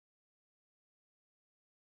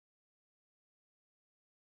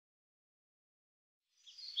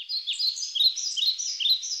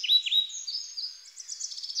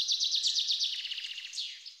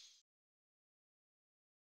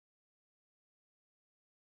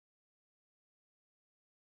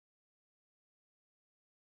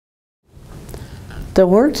The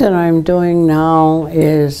work that I'm doing now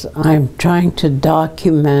is I'm trying to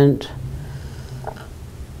document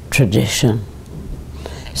tradition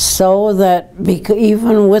so that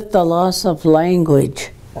even with the loss of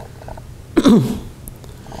language,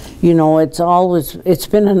 you know, it's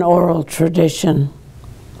been an oral tradition.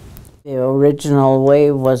 The original way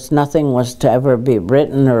was nothing was to ever be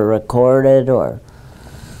written or recorded or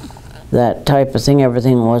that type of thing.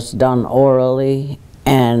 Everything was done orally,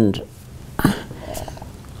 and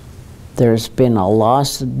there's been a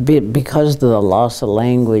loss because of the loss of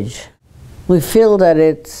language. We feel that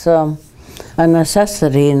it's a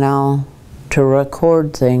necessity now to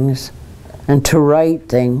record things and to write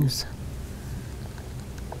things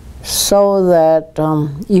so that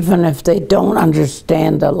even if they don't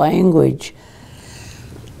understand the language,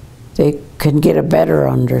 they can get a better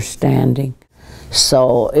understanding.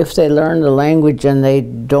 So if they learn the language and they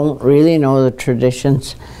don't really know the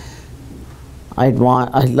traditions, I'd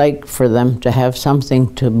like for them to have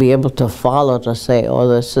something to be able to follow, to say, oh,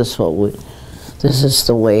 this is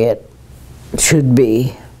the way it should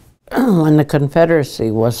be. When the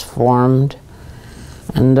Confederacy was formed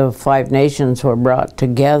and the 5 nations were brought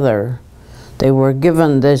together, they were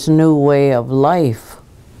given this new way of life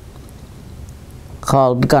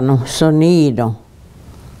called Sonido,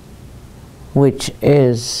 which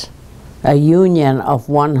is a union of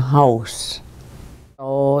one house.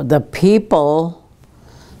 So the people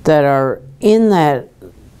that are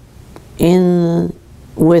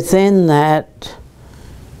within that,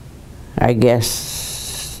 I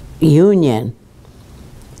guess, union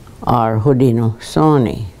are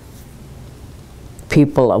Haudenosaunee,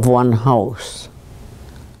 people of one house.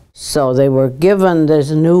 So they were given this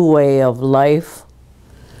new way of life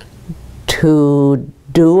to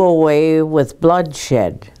do away with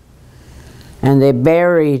bloodshed, and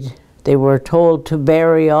they were told to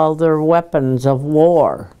bury all their weapons of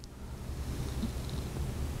war,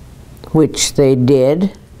 which they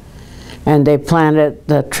did, and they planted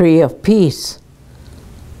the tree of peace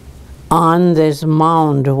on this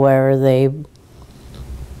mound where they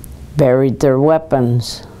buried their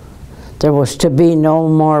weapons. There was to be no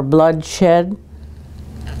more bloodshed,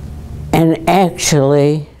 and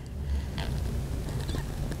actually,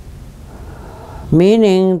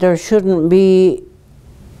 meaning there shouldn't be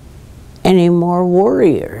any more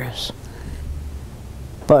warriors.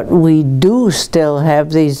 But we do still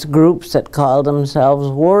have these groups that call themselves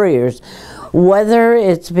warriors. Whether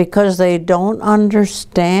it's because they don't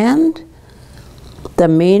understand the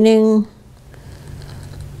meaning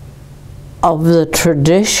of the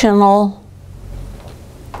traditional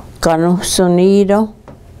Sonido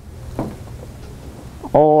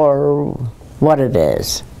or what it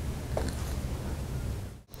is.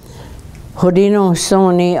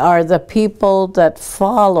 Haudenosaunee are the people that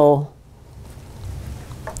follow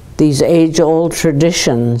these age-old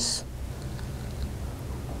traditions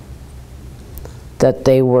that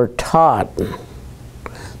they were taught,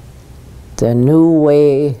 the new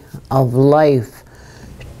way of life,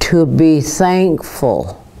 to be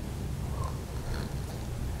thankful,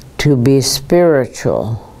 to be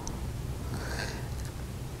spiritual.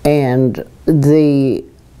 And the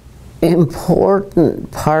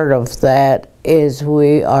important part of that is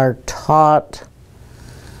we are taught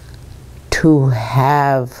to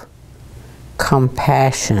have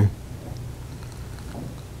compassion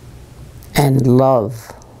and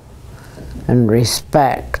love and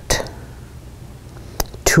respect,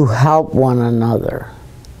 to help one another.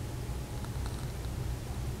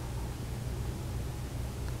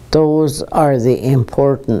 Those are the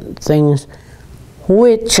important things,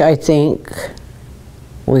 which I think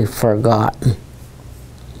we've forgotten.